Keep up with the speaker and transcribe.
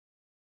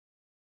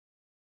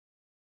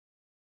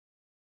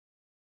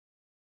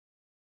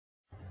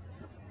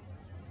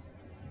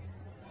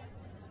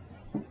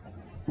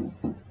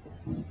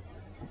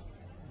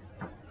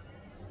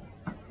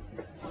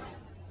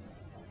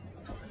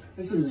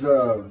This is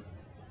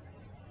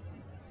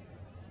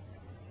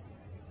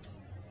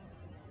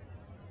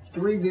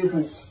three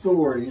different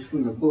stories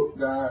from the book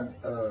God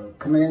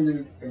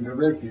commanded and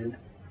directed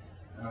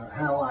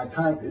how I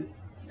type it.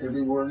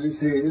 Every word is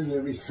his,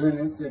 every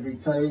sentence, every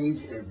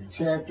page, every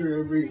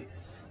chapter,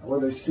 well,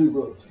 there's two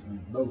books,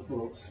 both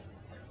books.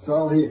 It's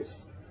all his.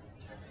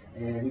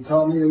 And he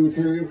taught me the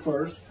material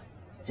first.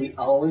 He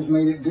always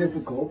made it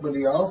difficult, but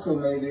he also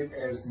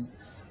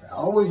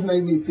always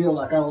made me feel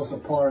like I was a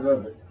part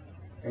of it,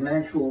 an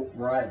actual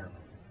writer.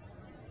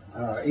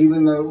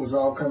 Even though it was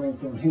all coming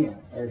from him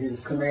at his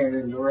command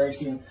and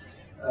direction.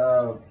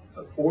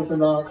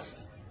 Orthodox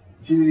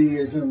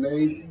Judaism,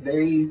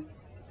 they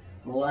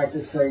like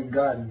to say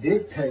God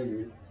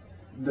dictated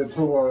the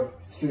Torah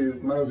to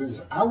Moses.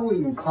 I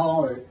wouldn't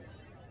call it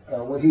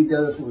what he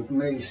does with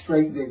me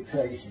straight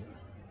dictation,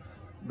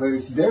 but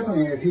it's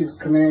definitely at his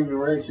command and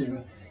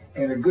direction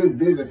and a good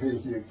bit of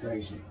his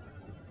dictation.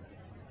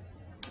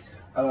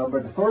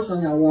 But the first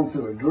thing I want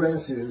to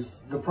address is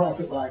the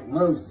prophet like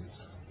Moses.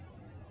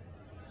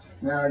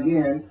 Now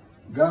again,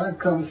 God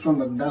comes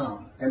from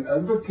Adam, and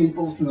other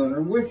peoples none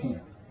are with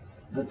him.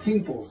 The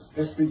peoples,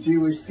 that's the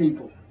Jewish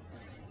people.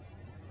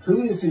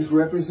 Who is his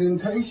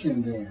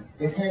representation then?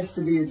 It has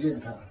to be a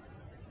Gentile.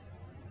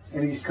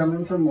 And he's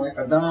coming from,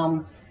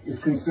 Adam is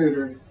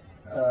considered,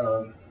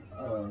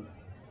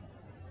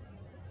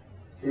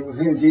 it was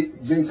in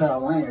Gentile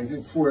lands.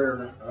 It's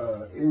where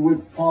it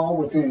would fall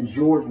within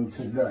Jordan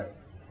today,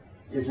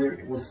 if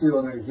it was still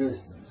in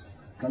existence.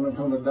 Coming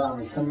from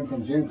Adam, he's coming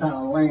from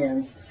Gentile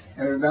lands.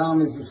 And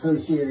Adam is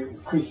associated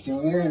with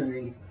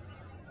Christianity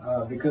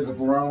because of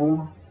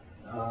Rome.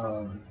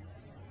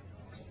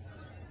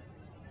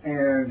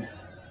 And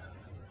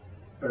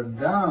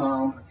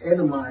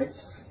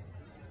Edomites,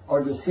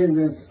 are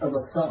descendants of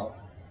Esau,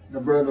 the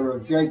brother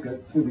of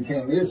Jacob, who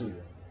became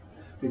Israel.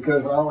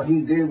 Because all he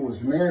did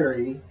was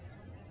marry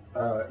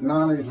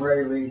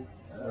non-Israeli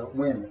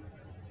women.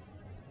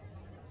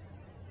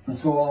 And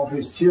so all of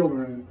his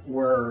children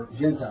were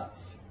Gentiles.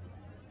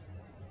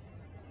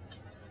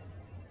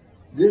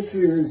 This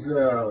is,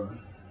 I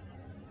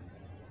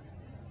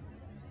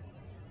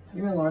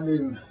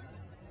didn't,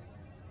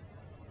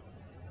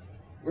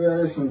 well,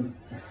 there's some,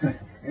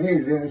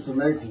 there's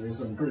some Exodus,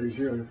 I'm pretty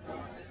sure.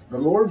 The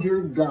Lord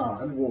your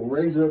God will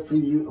raise up for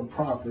you a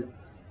prophet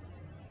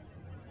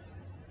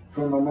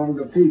from among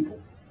the people,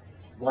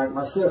 like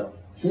myself.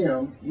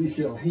 Him you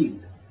shall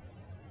heed.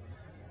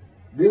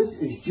 This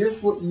is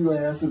just what you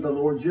asked of the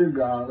Lord your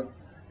God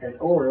at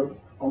Oreb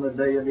on the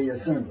day of the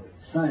assembly,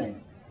 saying,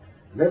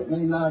 let me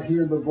not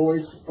hear the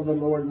voice of the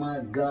Lord my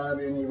God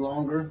any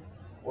longer,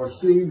 or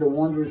see the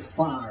wondrous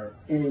fire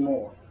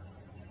anymore,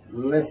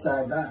 lest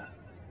I die.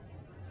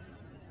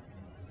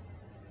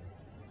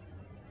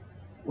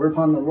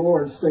 Whereupon the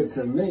Lord said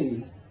to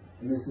me,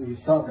 and this is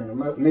he's talking to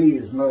me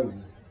as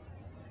Moses,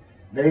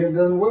 they have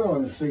done well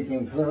in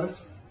speaking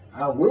thus.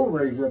 I will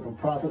raise up a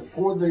prophet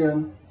for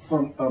them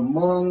from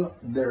among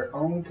their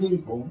own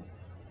people,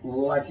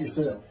 like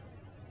yourself.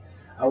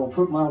 I will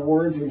put my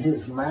words in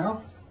his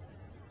mouth,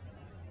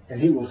 and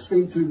he will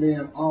speak to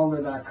them all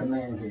that I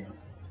command him.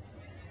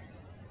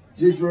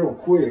 Just real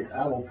quick,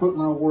 I will put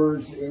my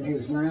words in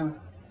his mouth.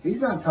 He's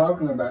not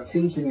talking about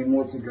teaching him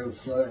what to go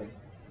say,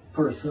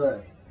 per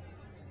se.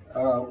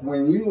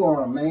 When you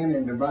are a man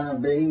in divine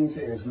beings,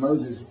 as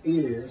Moses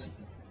is,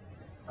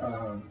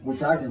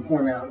 which I can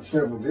point out in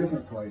several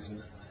different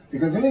places,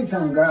 because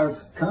anytime God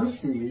comes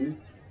to you,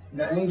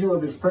 the angel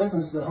of his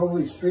presence, the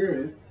Holy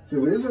Spirit,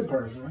 who is a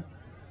person,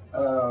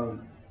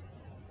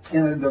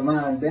 in a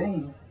divine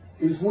being,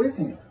 is with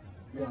him,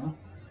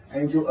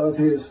 angel of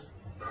his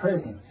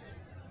presence,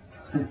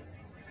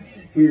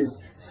 his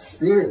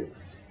spirit.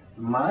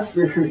 My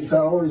spirit is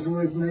always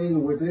with me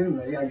and within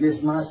me. I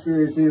guess my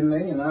spirit's in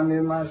me and I'm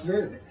in my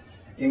spirit,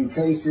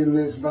 encased in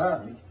this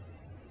body.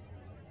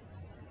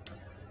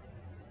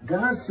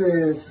 God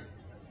says,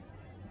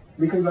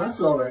 because I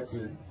saw that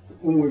too,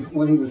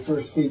 when he was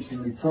first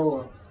teaching me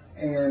Torah,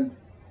 and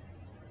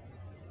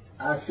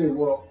I said,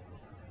 well,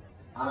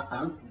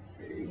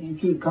 you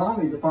keep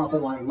calling me the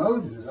prophet like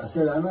Moses. I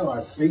said, I know.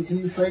 I speak to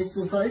you face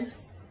to face.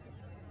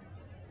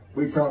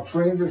 We talk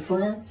friend to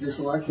friend, just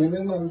like him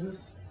and Moses.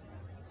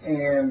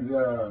 And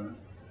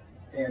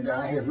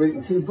I have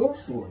written 2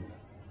 books for you.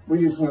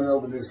 We just went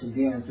over this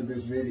again for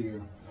this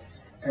video.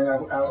 And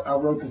I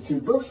wrote the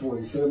 2 books for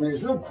you. So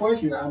there's no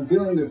question I'm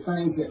doing the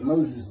things that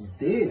Moses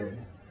did.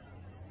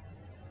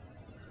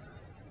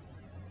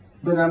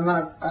 But I'm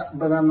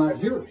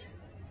not Jewish.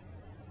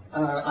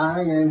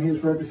 I am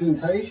his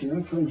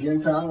representation from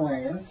Gentile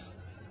lands,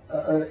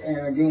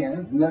 and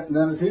again,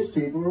 none of his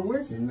people are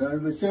with him, none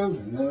of the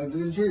chosen, none of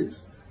the Jews.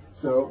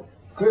 So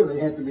clearly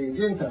it had to be a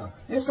Gentile.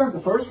 It's not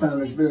the first time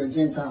there's been a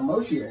Gentile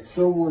Moshiach.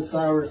 So was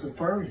Cyrus of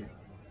Persia.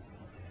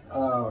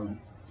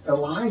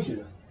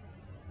 Elijah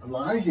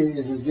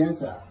is a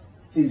Gentile.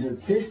 He's a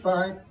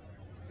Tishbite,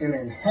 an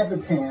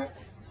inhabitant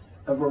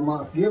of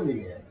Ramoth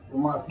Gilead.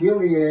 Ramoth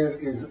Gilead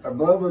is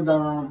above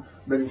Adam,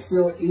 but it's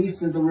still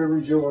east of the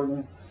River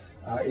Jordan.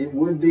 It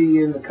would be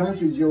in the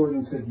country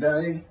Jordan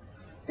today,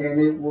 and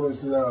it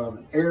was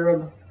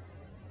Arab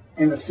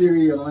and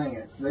Assyrian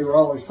lands. They were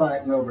always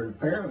fighting over it.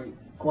 Apparently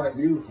quite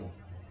beautiful.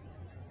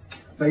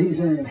 But he's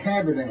an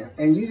inhabitant,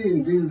 and you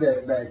didn't do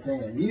that back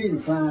then. You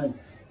didn't find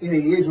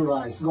any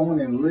Israelites going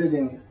and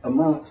living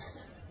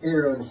amongst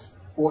Arabs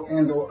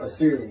or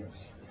Assyrians,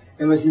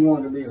 unless you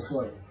wanted to be a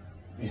slave.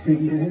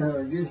 You know,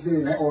 it just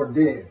didn't, or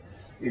dead.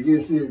 It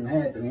just didn't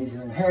happen. He's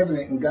an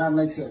inhabitant, and God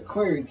makes that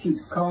clear. He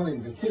keeps calling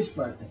him the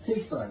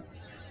Tishbite.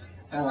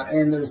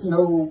 And there's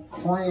no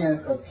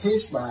clan of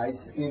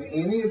Tishbites in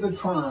any of the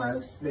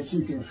tribes that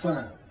you can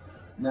find.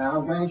 Now,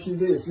 I'll grant you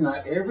this.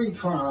 Not every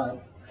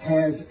tribe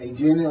has a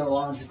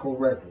genealogical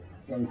record.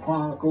 In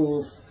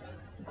Chronicles,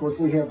 of course,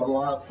 we have a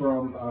lot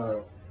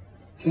from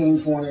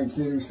Kings 1 and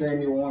 2,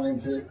 Samuel 1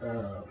 and 2,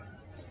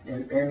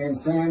 and in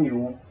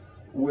Samuel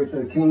with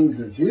the kings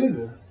of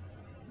Judah.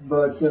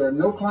 But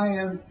no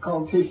clan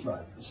called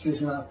Tishbite. It's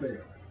just not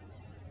there.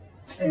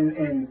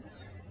 And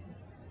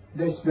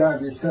this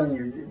God is telling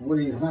you, what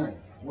do you think?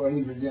 Well,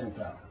 he's a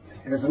Gentile.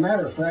 And as a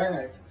matter of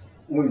fact,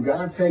 when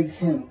God takes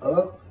him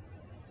up,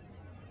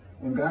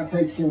 in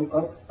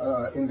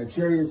the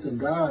chariots of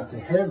God to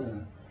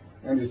heaven,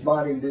 and his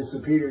body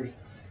disappears,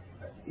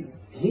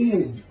 he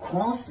had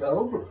crossed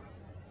over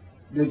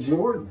the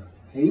Jordan.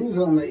 He was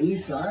on the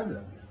east side of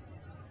it.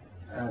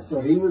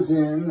 So he was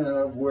in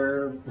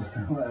where,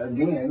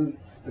 again,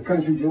 the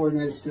country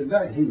Jordan is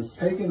today. He was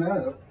taken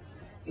up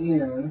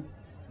in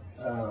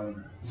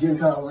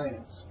Gentile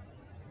lands.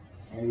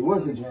 And he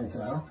was a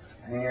Gentile.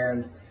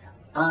 And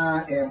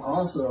I am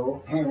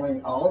also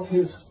handling all of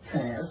his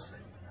tasks.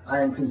 I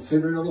am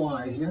considered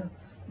Elijah.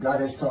 God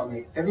has taught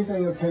me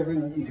everything of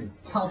heaven you could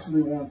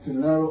possibly want to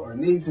know or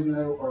need to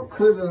know or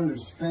could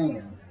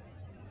understand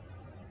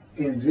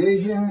in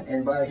vision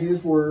and by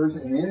his words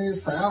and in his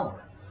power.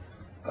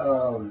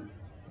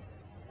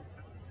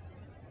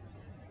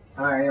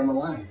 I am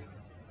Elijah,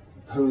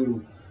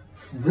 who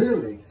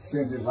really,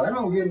 since if I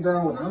don't get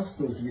done what I'm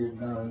supposed to get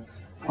done,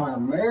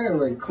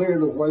 primarily clear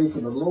the way for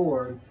the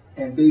Lord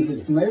and be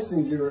his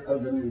messenger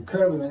of the new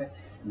covenant,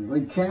 and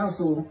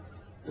recounsel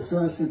the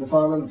sons to the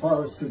Father and the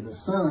fathers to the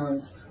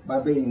sons by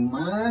being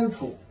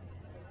mindful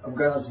of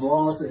God's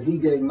laws that he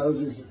gave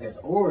Moses at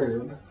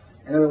Horeb.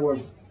 In other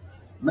words,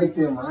 make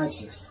them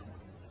righteous.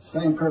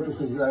 Same purpose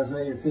as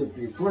Isaiah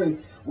 53,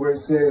 where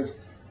it says,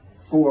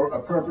 for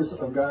a purpose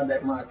of God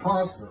that might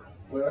prosper.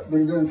 Well, but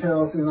he doesn't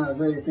tell us in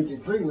Isaiah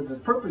 53 what the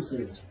purpose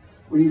is.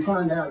 Well, you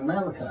find out in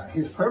Malachi,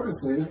 his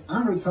purpose is,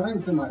 I'm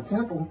returning to my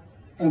temple,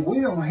 and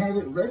we don't have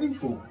it ready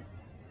for him.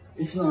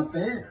 It's not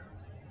there.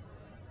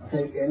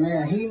 Okay, and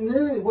now he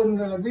knew it wasn't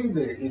going to be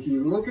there. If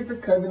you look at the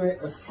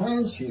covenant of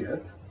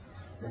friendship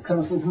that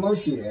comes with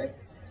Moshiach,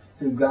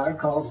 who God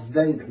calls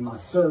David, my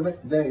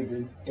servant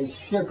David, a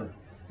shepherd.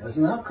 Does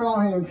not call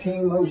him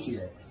King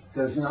Moshiach.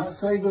 Does not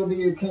say there'll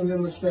be a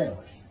kingdom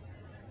established.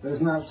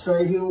 Does not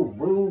say he'll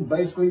rule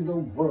basically the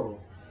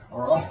world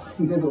or all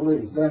the Middle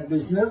East.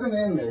 There's nothing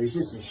in there. He's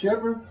just a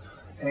shepherd,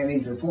 and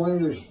he's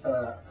appointed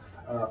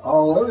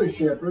all other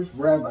shepherds,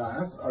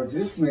 rabbis, are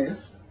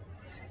dismissed.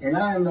 And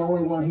I am the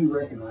only one he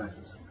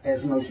recognizes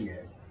as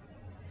Moshiach,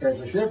 as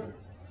a shepherd.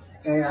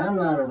 And I'm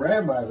not a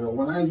rabbi, though.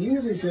 When I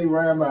usually say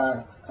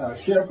rabbi,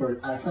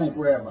 shepherd, I think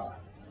rabbi.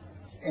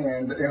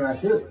 And I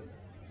should.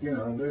 You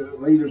know, the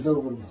leaders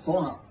over the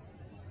flock.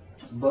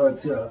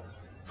 But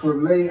for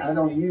me, I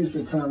don't use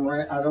the term,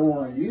 I don't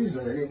want to use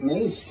it. It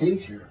means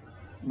teacher.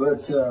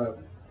 But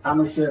I'm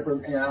a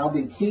shepherd, and I'll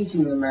be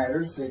teaching the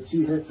matters that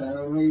you have found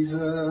on these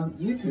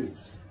YouTubes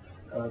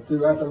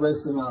throughout the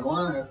rest of my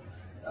life.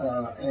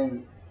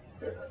 And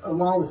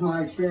along with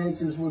my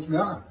experiences with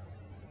God,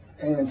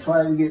 and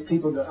try to get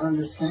people to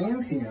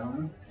understand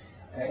him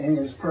and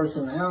his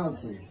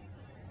personality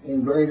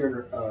in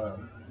greater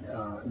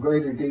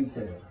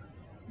detail.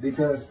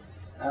 Because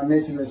I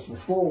mentioned this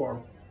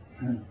before,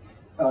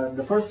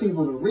 the first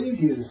people to read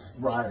his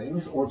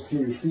writings, or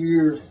to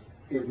hear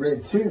it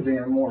read to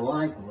them more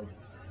likely,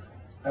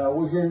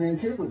 was in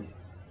antiquity.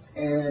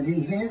 And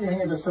he had to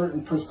have a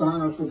certain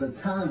persona for the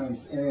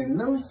times, and in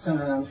those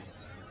times,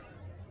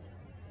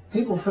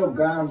 people felt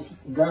God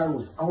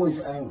was always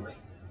angry.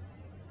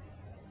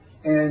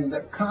 And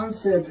the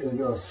concept of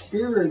the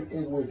spirit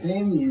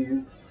within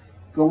you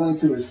going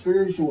to a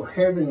spiritual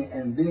heaven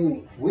and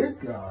being with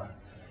God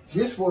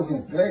just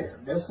wasn't there.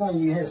 That's why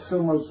you have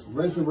so much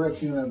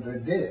resurrection of the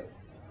dead.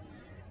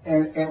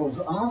 And it was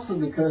also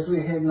because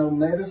we had no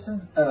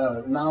medicine,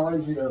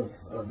 knowledge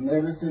of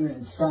medicine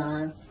and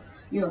science.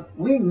 You know,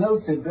 we know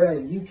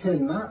today you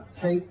cannot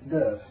take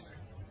dust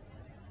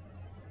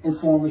and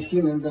form a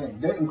human being.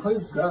 That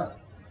includes God.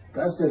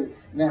 God said,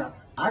 now,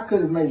 I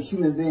could have made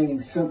human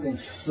beings something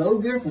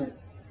so different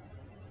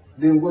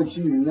than what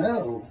you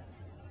know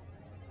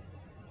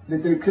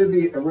that there could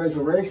be a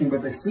resurrection,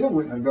 but they still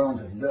wouldn't have gone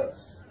to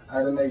dust.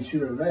 I'd have made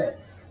sure of that.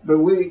 But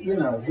we, you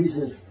know, he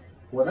says,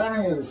 what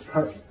I have is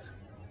perfect.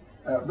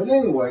 But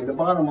anyway, the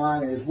bottom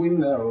line is we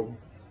know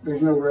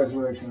there's no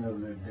resurrection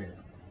of the dead.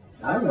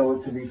 I know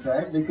it to be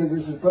fact because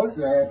it's supposed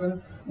to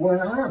happen when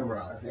I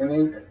arrive.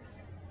 And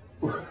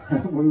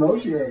when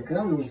Moshe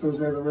comes, we're supposed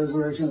to have the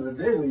resurrection of the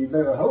dead. Well, you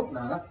better hope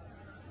not.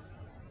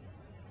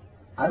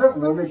 I don't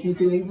know that you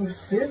can even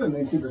fit them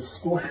into the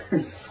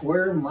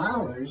square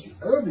mileage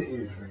of the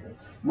Israel,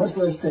 much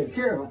less take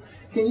care of them.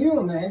 Can you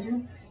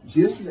imagine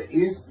just the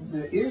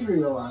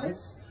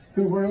Israelites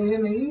who were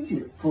in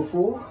Egypt for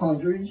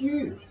 400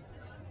 years?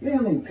 You know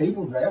how many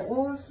people that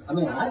was? I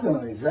mean, I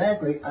don't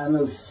exactly. I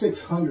know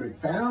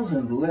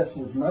 600,000 left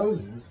with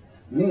Moses,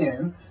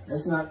 men.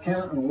 That's not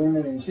counting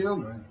women and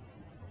children.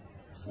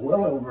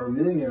 Well over 1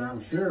 million,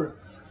 I'm sure.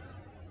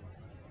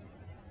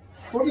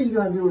 What are you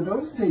going to do with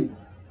those people?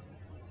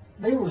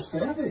 They were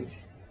savage.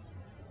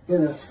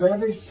 In a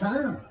savage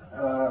time.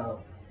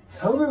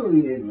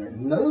 Totally ignorant.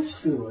 No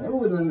school. They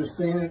wouldn't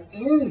understand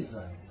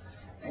anything.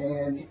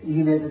 And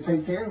you had to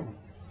take care of them.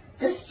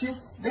 That's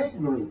just that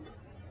group.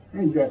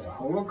 And you got the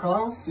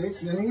Holocaust,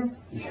 6 million.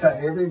 You got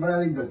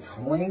everybody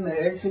between the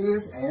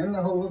Exodus and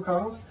the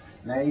Holocaust.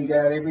 Now you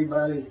got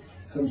everybody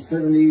some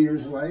 70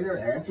 years later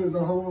after the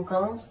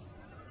Holocaust.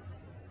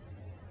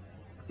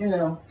 You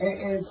know,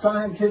 and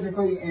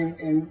scientifically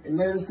and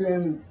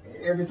medicine,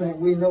 everything,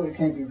 we know it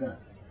can't be done.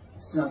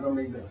 It's not going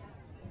to be done.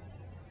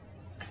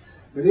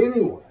 But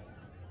anyway,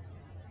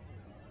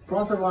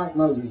 prophet like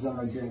Moses on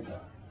a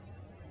Gentile.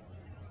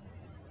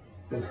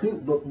 But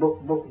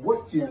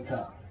what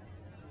Gentile?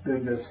 The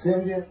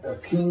descendant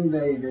of King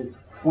David,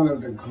 one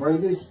of the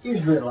greatest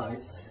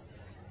Israelites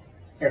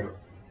ever.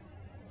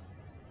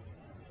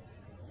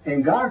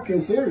 And God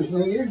considers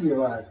me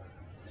Israelite.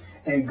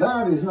 And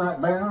God is not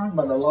bound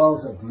by the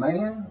laws of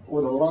man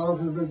or the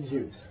laws of the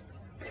Jews.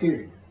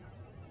 Period.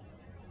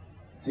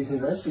 He says,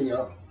 that's for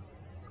y'all.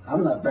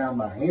 I'm not bound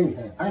by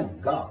anything. I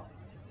am God.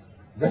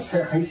 That's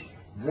how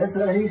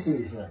he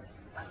sees that.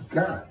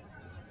 God.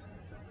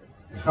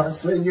 If I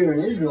say you're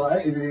an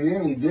Israelite, is it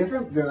any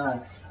different than I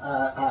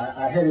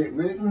had it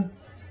written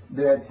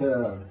that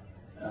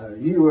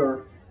you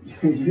were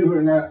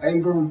now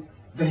Abram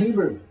the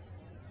Hebrew?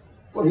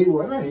 Well, he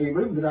wasn't a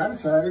Hebrew, but I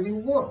decided he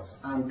was.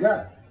 I'm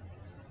God.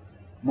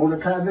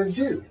 Mordecai the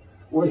Jew.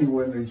 Well, he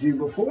wasn't a Jew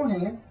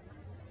beforehand.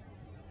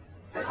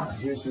 God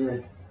just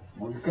said,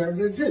 Mordecai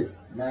the Jew.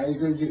 Now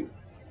he's a Jew.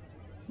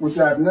 Which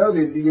I've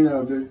noted, you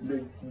know,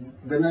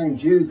 the name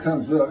Jude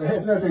comes up. It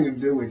has nothing to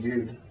do with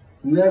Jude.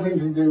 Nothing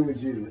to do with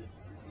Jude.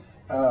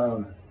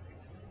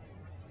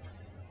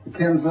 It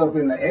comes up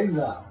in the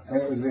exile, and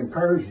it was in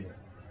Persia.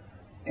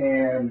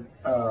 And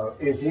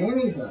if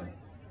anything,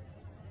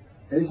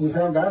 this is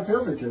how God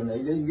tells it to me.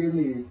 He didn't give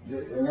me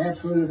an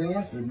absolute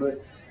answer,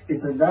 but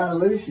it's a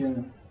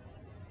dilution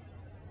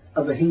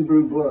of the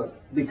Hebrew blood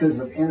because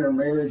of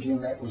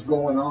intermarrying that was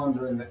going on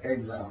during the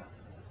exile.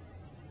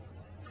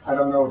 I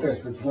don't know if that's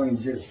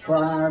between just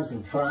tribes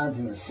and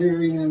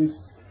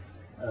Assyrians,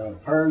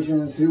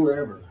 Persians,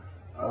 whoever.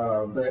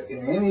 But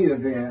in any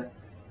event,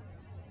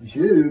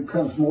 Jude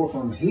comes more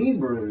from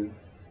Hebrew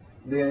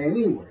than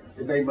anywhere.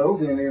 They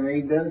both end in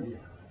A-W.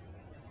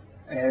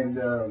 And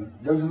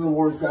those are the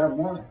words God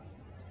wanted.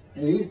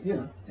 And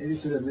he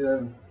said,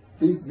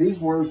 these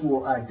words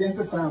will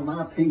identify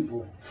my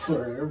people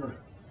forever.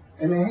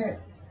 And they have.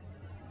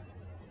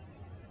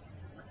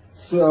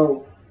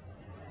 So,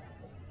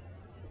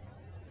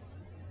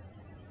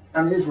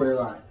 I'm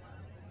Israelite.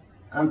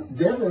 I'm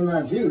definitely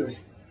not Jewish,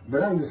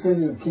 but I'm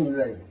descendant of King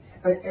David.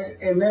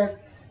 And that,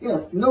 you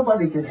know,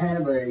 nobody can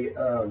have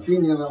a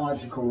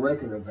genealogical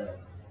record of that.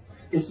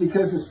 It's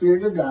because the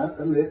Spirit of God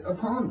lit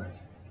upon me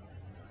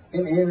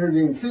and entered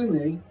into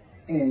me,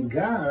 and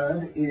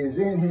God is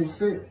in his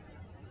Spirit.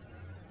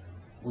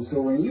 Well,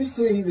 so when you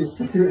see the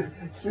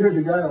Spirit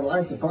of God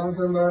lights upon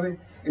somebody,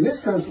 and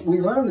this comes, we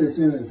learn this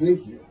in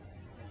Ezekiel,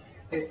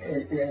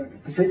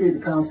 and particularly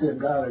the concept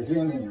God is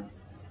in him,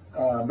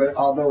 but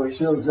although it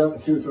shows up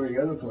in 2 or 3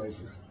 other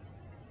places.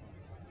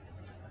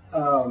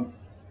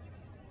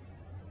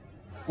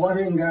 Why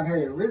didn't God have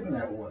it written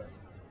that way?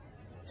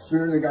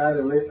 Spirit of God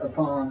lit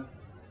upon,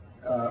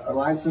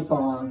 lights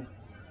upon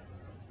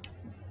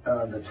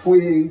the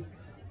twig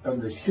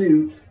of the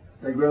shoot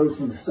that grows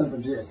from the stump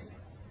of Jesse.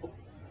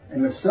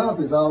 And the stump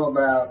is all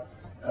about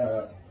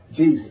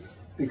Jesus,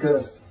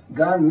 because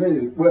God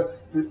knew, well,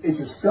 it's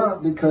a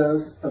stump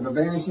because of the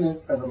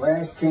banishment of the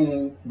last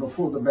king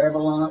before the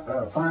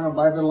final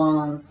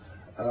Babylon,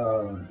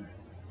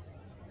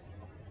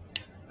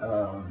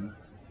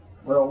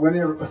 well,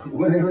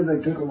 whenever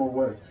they took them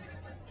away,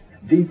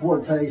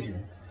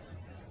 deportation.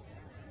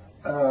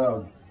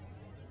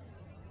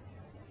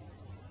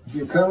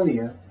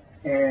 Jeconiah,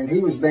 and he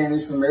was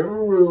banished from every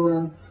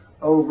ruling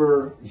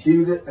over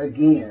Judah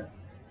again.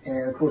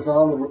 And of course,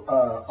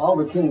 all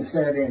the kings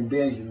sat in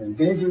Benjamin.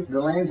 The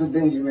lands of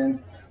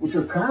Benjamin, which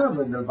are kind of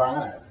a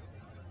divide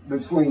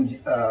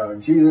between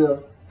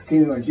Judah, the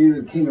kingdom of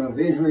Judah, the kingdom of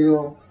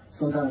Israel,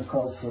 sometimes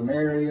called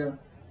Samaria.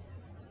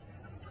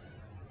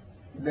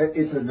 That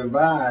it's a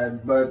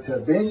divide, but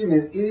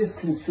Benjamin is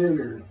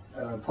considered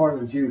part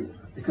of Judah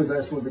because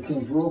that's where the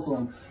kings rule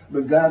from.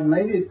 But God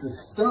made it the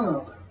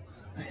stump.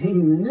 He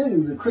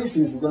knew the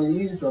Christians were going to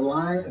use the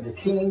line of the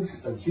kings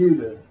of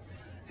Judah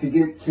to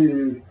get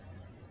to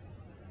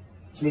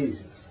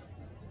Jesus,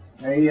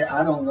 And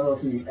I don't know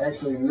if he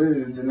actually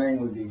knew the name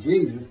would be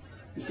Jesus.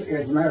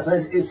 As a matter of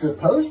fact, it's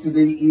supposed to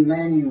be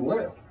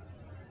Emmanuel.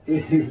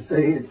 If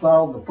they had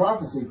followed the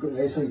prophecy,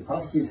 they say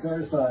prophecy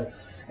satisfied,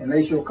 and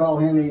they shall call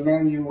him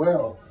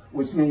Emmanuel,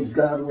 which means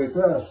God with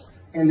us,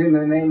 and then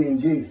they name him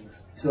Jesus.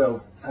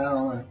 So I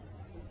don't know.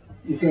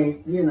 You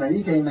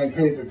can't make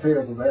heads or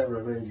tails of that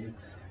religion.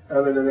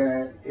 Other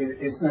than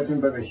it's nothing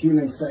but a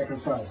human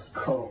sacrifice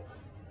cult,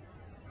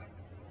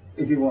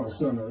 if you want to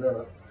sum it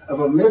up, of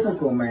a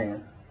mythical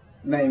man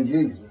named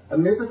Jesus, a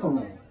mythical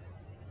man.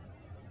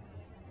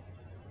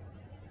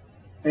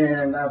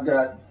 And I've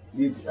got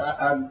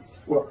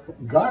well,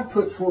 God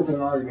put forth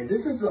an argument.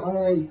 This is the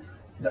only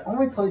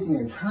place in the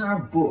entire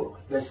book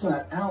that's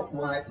not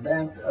outright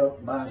backed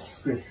up by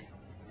Scripture.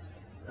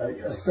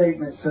 A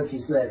statement such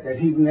as that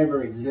he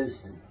never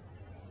existed.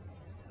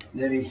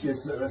 That it's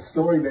just a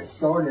story that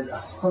started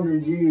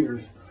 100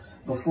 years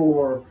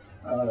before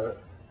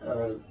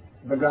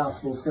the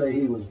Gospels say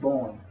he was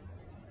born.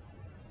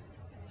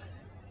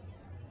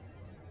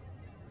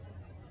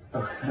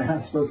 Okay,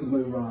 I'm supposed to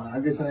move on. I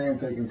guess I am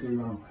taking too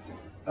long.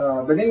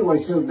 But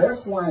anyway, so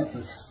that's why it's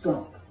a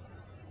stump.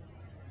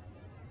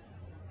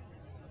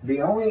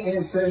 The only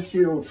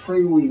ancestral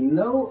tree we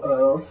know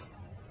of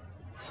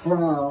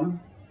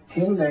from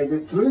King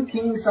David through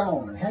King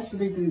Solomon. It has to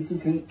be through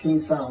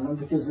King Solomon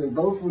because they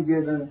both were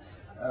given,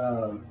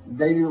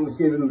 David was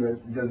given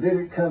the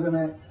Davidic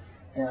covenant,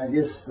 and I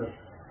guess the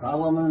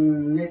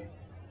Solomonic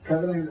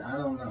covenant, I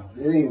don't know.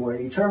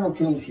 Anyway, eternal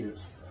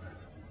kingships.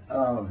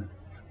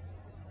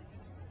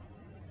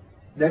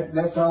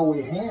 That's all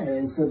we had,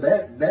 and so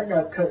that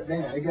got cut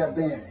down, it got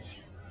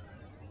banished.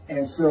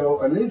 And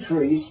so a new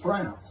tree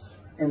sprouts,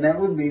 and that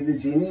would be the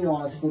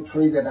genealogical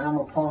tree that I'm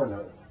a part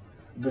of.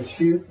 The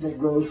shoot that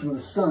grows from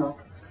the stump,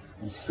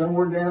 and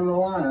somewhere down the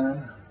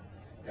line,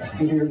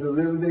 here's a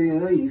little bitty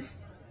leaf,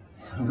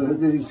 a little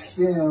bitty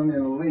stem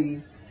and a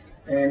leaf,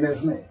 and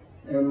that's me.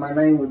 And my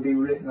name would be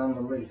written on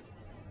the leaf,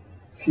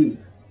 Keith.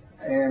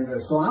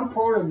 And so I'm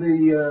part of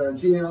the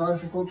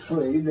genealogical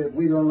tree that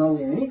we don't know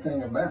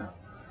anything about.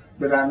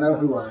 But I know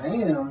who I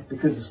am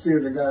because the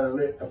Spirit of God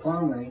lit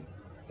upon me,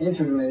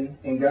 entered me,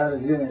 and God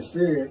is in His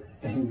Spirit,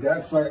 and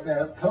God flat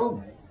out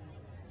told me,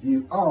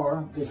 you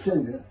are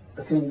descendant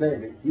of King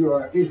David. You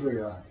are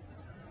Israelite.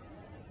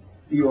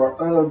 You are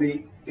of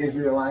the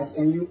Israelites,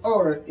 and you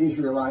are an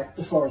Israelite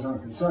as far as I'm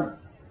concerned.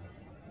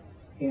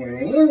 In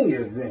any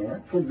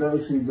event, for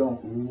those who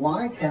don't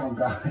like how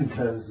God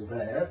does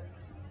that,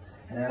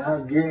 and I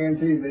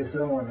guarantee there's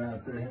someone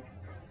out there,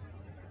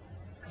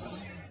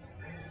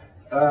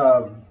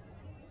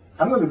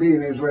 I'm going to be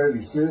an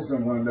Israeli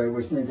citizen one day,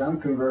 which means I'm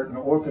converting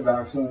to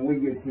Orthodox when we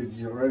get to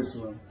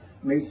Jerusalem.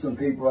 Meet some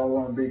people I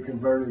want to be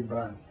converted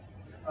by.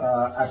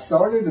 I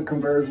started the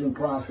conversion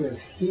process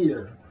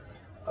here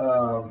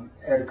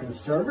at a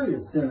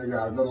conservative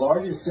synagogue, the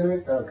largest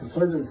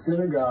conservative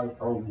synagogue,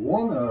 or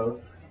one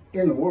of,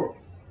 in the world.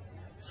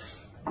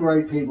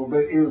 Great people,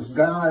 but it was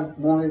God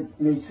wanted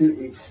me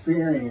to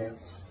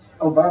experience.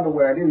 Oh, by the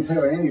way, I didn't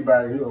tell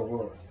anybody who I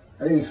was.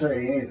 I didn't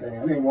say anything.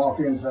 I didn't walk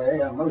in and say,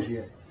 hey, I'm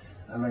Moshe.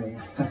 I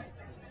mean,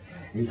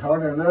 it's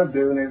hard enough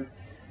doing it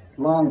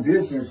long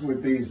distance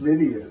with these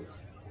videos.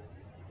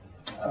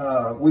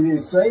 We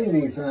didn't say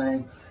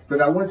anything, but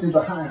I went through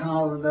the high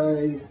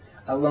holidays.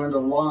 I learned a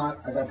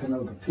lot. I got to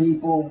know the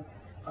people.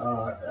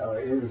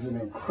 It was an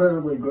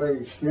incredibly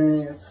great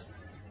experience,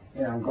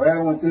 and I'm glad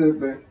I went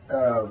through it,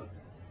 but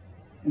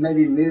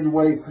maybe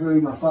midway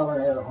through, my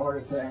father had a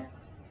heart attack,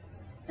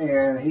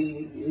 and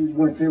he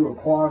went through a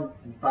quad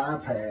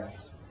bypass,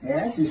 and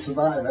actually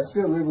survived. I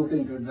still live with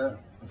him today.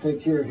 I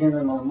take care of him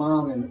and my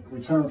mom in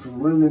return for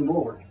room and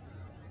board,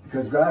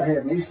 because God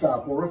had me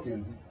stop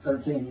working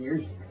 13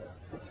 years ago.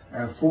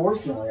 And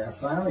fortunately, I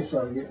finally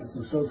started getting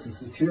some Social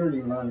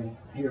Security money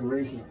here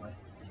recently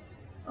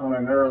on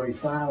an early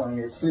filing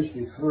at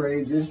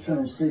 63, just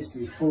turned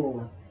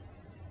 64.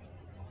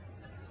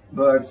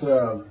 But,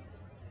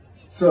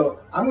 so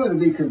I'm going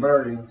to be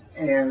converting,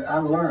 and I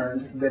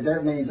learned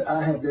that means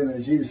I have been a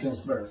Jew since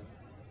birth.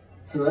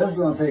 So that's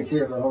going to take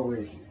care of the whole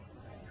issue.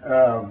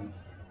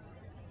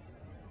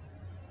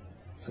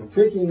 So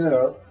picking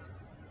up,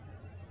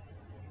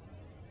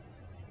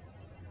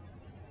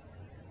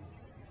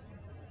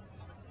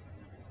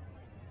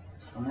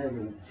 I'm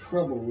having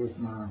trouble with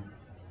my,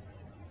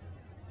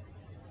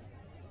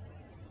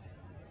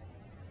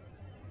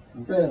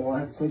 okay, well, I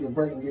have to take a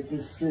break and get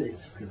this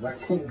fixed, because I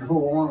can't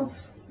go on.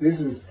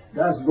 This is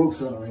God's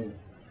books on here,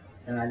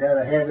 and I got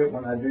to have it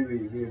when I do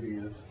these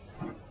videos.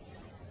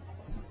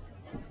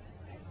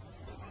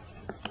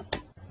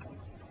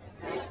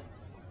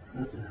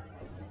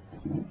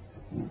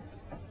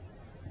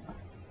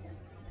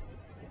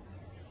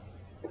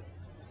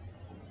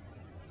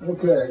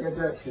 Okay, I got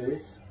that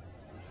fixed.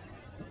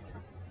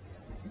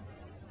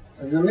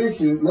 As I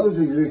mentioned,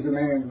 Moses is the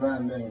man of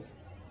divine names.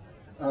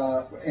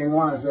 And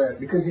why is that?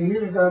 Because he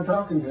hears God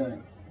talking to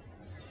him.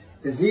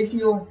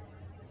 Ezekiel,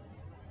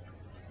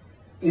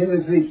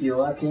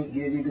 I can't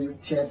give you the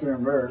chapter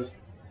and verse.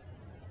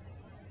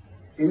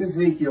 In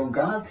Ezekiel,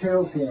 God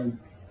tells him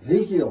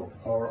Ezekiel,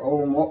 or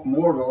old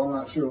mortal, I'm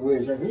not sure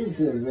which, I think he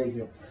said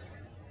Ezekiel,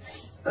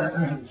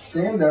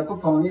 stand up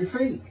upon your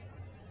feet.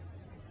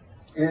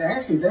 And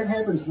actually, that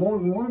happens more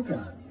than one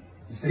time.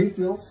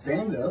 Ezekiel,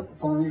 stand up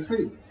upon your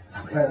feet.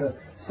 I've got a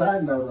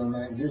side note on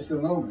that in just a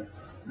moment.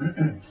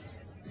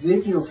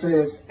 Ezekiel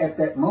says, at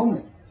that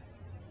moment,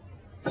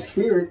 a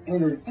spirit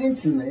entered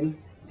into me,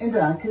 and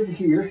I could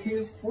hear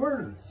his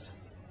words.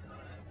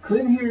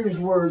 Couldn't hear his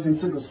words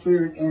until the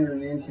spirit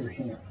entered into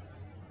him.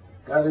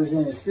 God is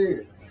in his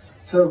spirit.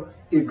 So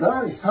if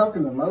God is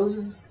talking to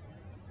Moses,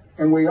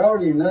 and we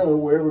already know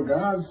wherever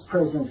God's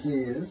presence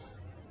is,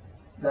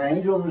 the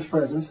angel of his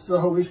presence, the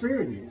Holy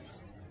Spirit is.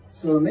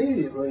 So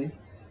immediately,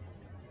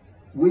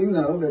 we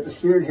know that the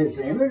Spirit has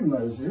entered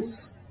Moses,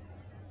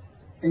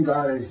 and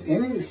God is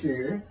in his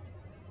spirit,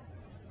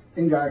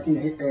 and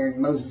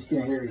Moses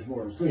can hear his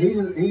voice. So he's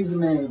a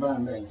man of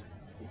divine nature,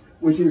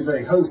 which is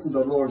a host of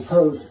the Lord's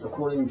host,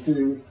 according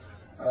to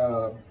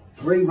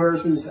 3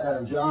 verses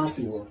out of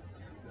Joshua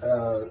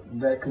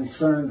that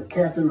concern the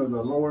captain of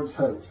the Lord's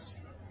host,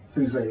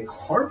 who's a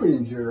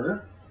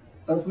harbinger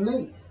of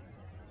me.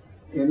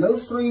 In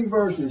those 3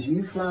 verses,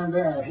 you find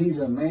out he's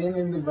a man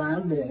in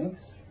divine beings.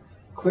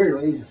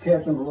 Clearly, he's the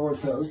captain of the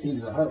Lord's host.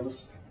 He's a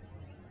host.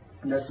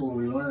 And that's what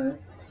we learn.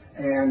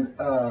 And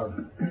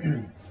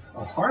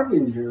a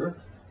harbinger,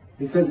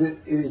 because it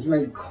is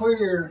made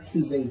clear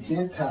he's a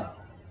Gentile.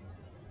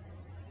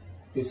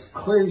 It's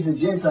clear he's a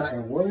Gentile.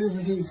 And what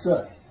does he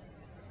say?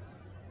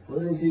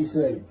 What does he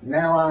say?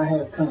 Now I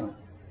have come.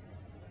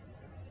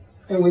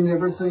 And we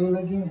never see him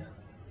again.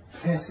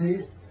 That's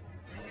it.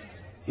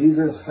 He's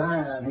a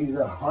sign. He's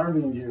a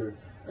harbinger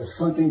of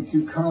something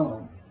to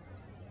come.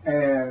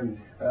 And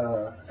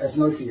as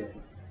Moshe,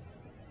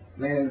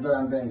 man of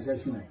divine beings,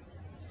 that's me.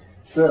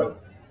 So,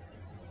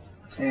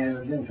 and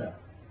a Gentile,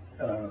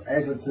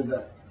 as of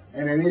today,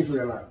 and an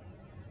Israelite.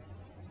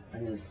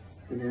 And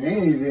in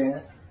any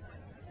event,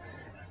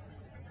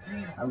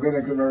 I'm going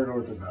to convert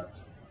Orthodox.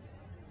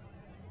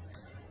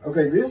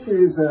 Okay, this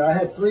is, I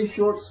had 3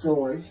 short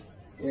stories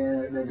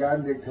that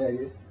God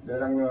dictated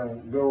that I'm going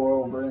to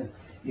go over.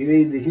 You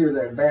need to hear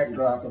that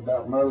backdrop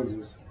about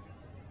Moses.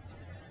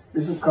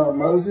 This is called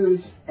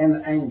Moses and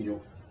the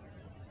Angel.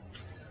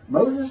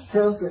 Moses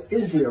tells the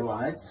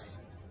Israelites,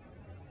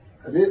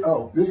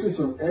 this is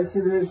from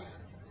Exodus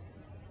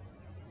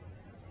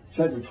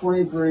chapter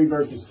 23,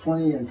 verses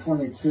 20 and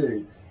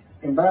 22.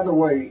 And by the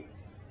way,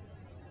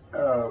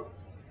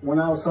 when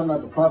I was talking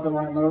about the prophet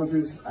like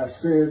Moses, I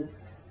said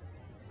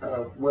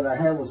what I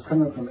had was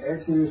coming from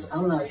Exodus.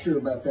 I'm not sure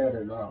about that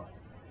at all.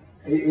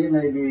 It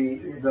may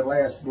be the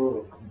last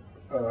book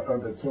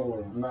of the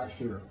Torah. I'm not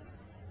sure.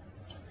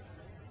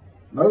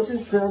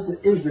 Moses tells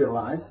the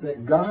Israelites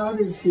that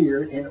God is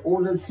here in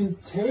order to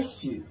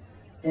test you,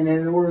 and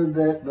in order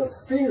that the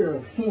fear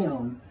of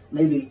him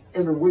may be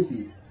ever with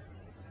you.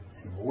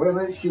 Well,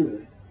 it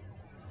should.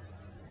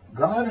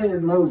 God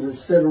had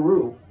Moses set a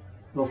rule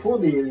before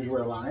the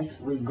Israelites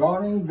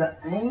regarding the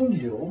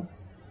angel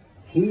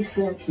he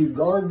sent to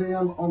guard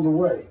them on the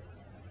way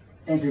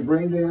and to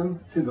bring them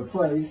to the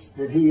place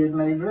that he had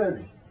made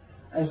ready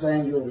as the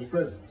angel of his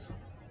presence.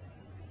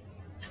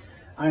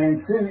 I am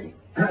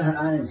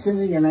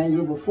sending an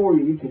angel before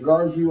you to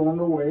guard you on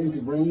the way and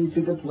to bring you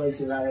to the place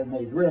that I have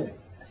made ready.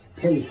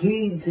 Pay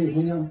heed to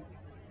him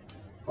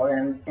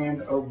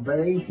and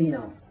obey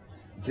him.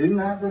 Do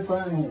not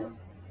defy him,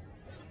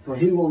 for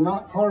he will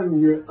not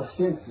pardon your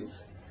offenses,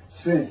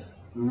 since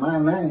my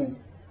name,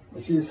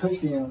 which is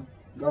Hashem,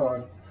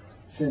 God,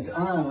 since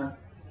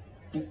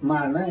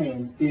my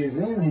name is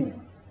in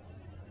him.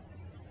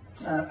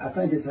 I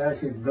think it's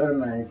actually the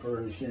name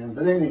for Hashem,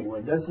 but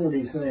anyway, that's what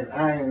he's saying.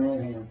 I am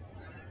in him.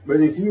 But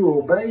if you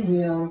obey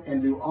him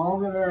and do all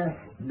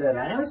that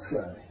I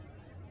say,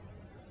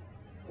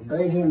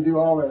 obey him, do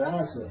all that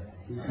I say.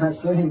 He's not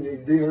saying to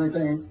do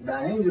everything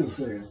the angel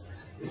says.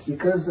 It's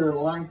because they're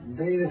like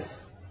this.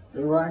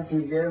 They're right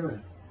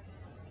together.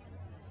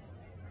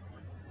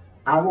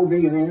 I will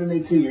be an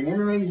enemy to your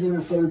enemies and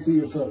a foe to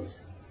your foes.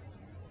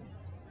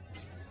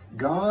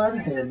 God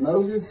had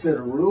Moses set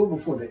a rule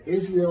before the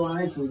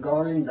Israelites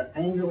regarding the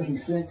angel he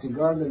sent to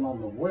guard them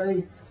on the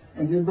way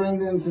and to bring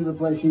them to the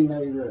place he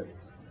made ready.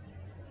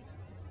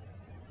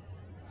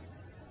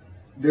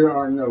 There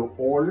are no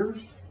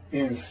orders,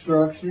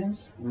 instructions,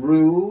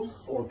 rules,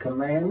 or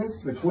commandments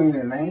between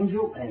an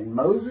angel and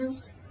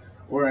Moses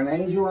or an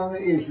angel and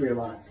the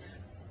Israelites.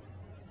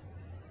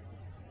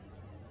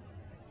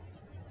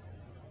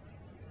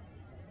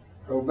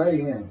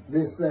 Obey him,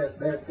 this, that,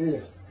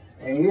 this.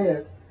 And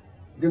yet,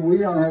 we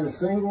don't have a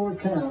single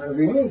account of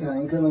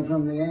anything coming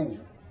from the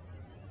angel.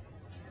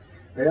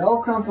 They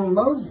all come from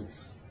Moses.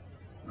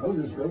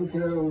 Moses, go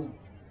tell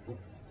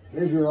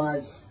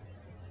Israelites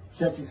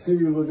chapter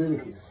 2 of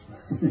Leviticus.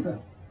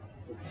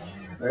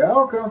 They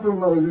all come from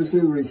Moses,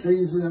 who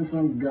receives them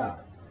from God.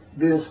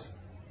 This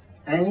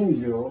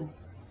angel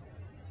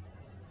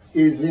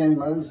is in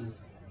Moses.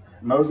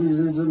 Moses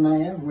is a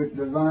man with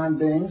divine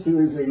beings who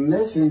is a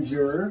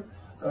messenger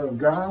of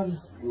God's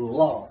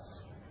laws.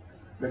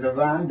 The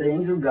divine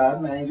beings of God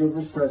and the angel of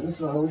his presence,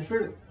 the Holy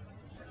Spirit.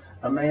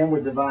 A man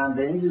with divine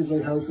wings is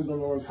a host of the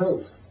Lord's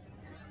host.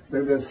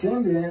 The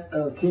descendant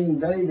of King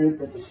David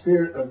that the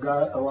Spirit of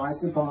God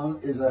alights upon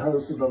is a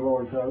host of the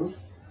Lord's host.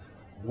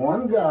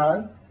 One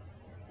God,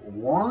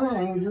 one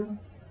angel,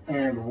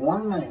 and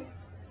one man.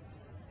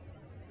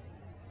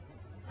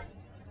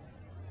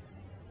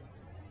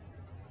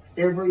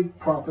 Every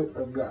prophet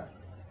of God.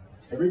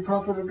 Every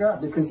prophet of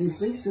God, because he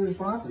speaks to his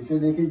prophets.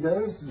 And if he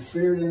does, the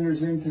Spirit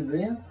enters into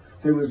them,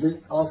 who is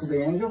also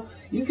the angel.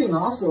 You can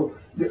also,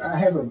 I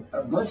have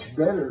a much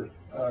better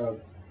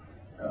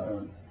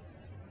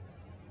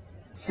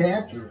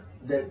chapter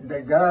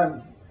that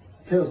God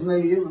tells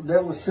me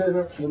that was set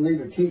up for me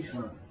to teach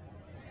from.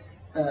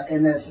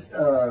 And that's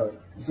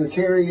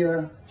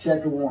Zechariah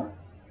chapter 1.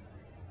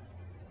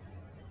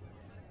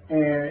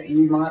 And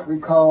you might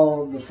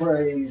recall the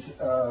phrase,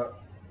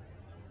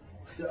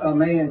 a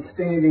man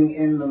standing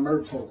in the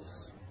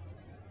myrtles.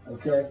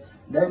 Okay?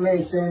 That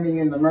man standing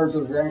in the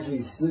myrtles,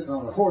 actually sitting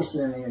on a horse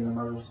standing in the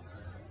myrtles,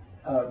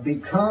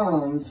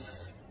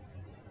 becomes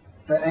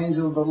the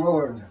angel of the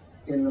Lord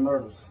in the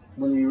myrtles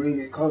when you read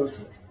it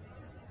closely.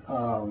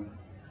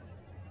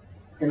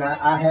 And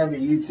I have a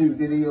YouTube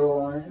video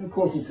on it, and of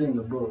course it's in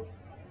the book.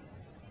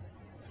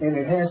 And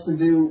it has to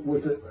do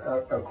with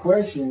a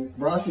question.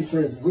 Rashi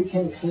says, we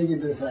can't figure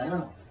this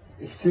out.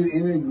 It's too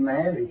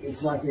enigmatic.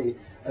 It's like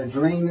a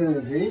dream and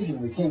a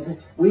vision. We can't.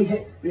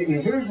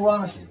 Here's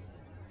Rashi,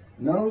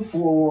 known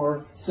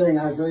for saying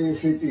Isaiah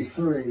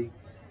 53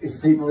 is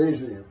the people of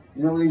Israel.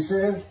 You know what he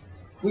says?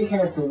 We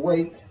have to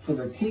wait for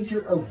the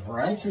teacher of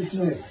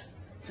righteousness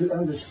to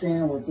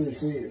understand what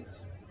this is.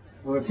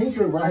 Well, the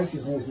teacher of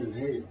righteousness is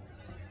here.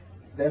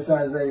 That's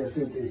Isaiah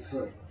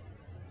 53.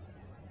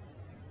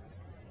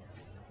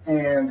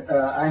 And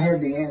I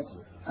have the answer.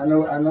 I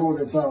know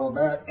what it's all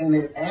about, and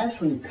it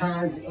actually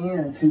ties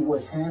into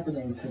what's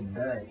happening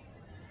today.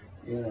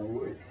 You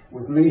know,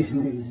 with me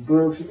in these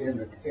books in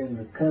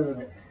the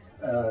covenant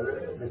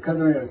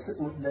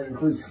that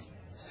includes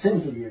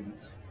sin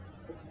forgiveness.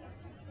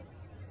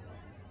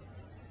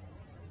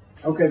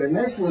 Okay, the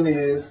next one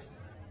is,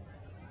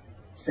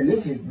 and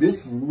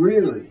this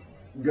really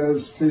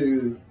goes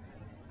to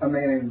a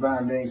man in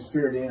divine being,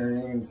 Spirit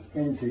entering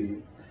into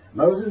you.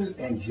 Moses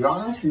and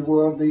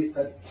Joshua the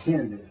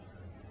attendant.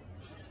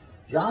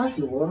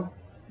 Joshua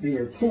the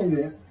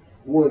attendant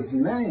was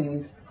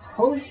named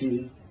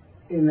Hoshi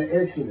in the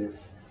Exodus.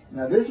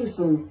 Now this is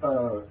from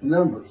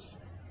Numbers.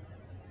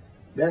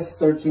 That's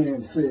 13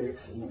 and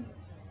 6.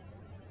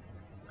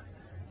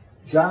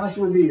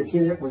 Joshua the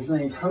attendant was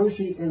named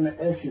Hoshi in the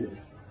Exodus.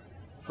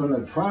 From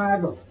the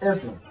tribe of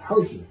Ephraim,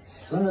 Hoshi,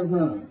 son of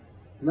Nun.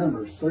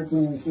 Numbers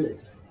 13 and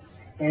 6.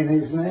 And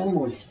his name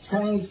was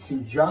changed to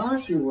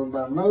Joshua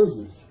by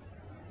Moses.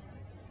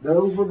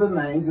 Those were the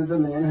names of the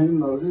men whom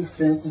Moses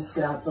sent to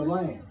scout the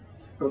land.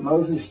 But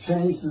Moses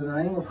changed the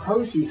name of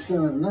Hoshi,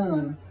 son of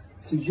Nun,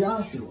 to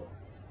Joshua.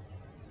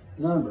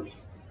 Numbers,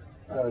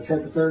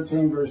 chapter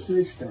 13, verse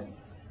 16.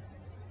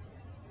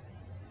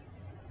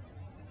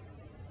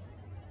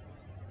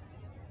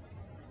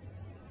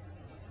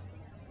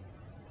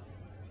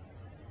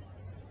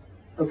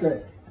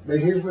 Okay, but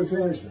here's what's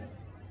interesting.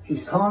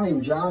 He's calling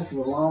him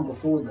Joshua long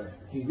before that.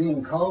 He's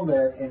being called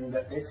that in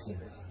the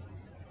Exodus.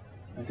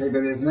 Okay,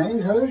 but his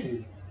name's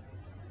Hoshi.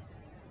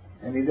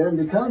 And he doesn't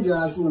become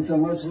Joshua until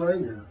much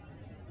later.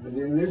 But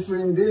in this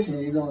rendition,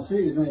 you're going to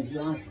see his name's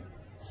Joshua.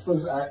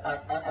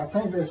 I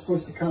think that's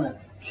supposed to kind of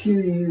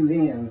cue you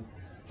in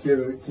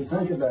to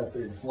think about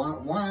this.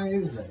 Why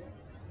is that?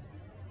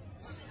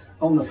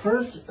 On the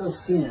first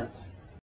ascent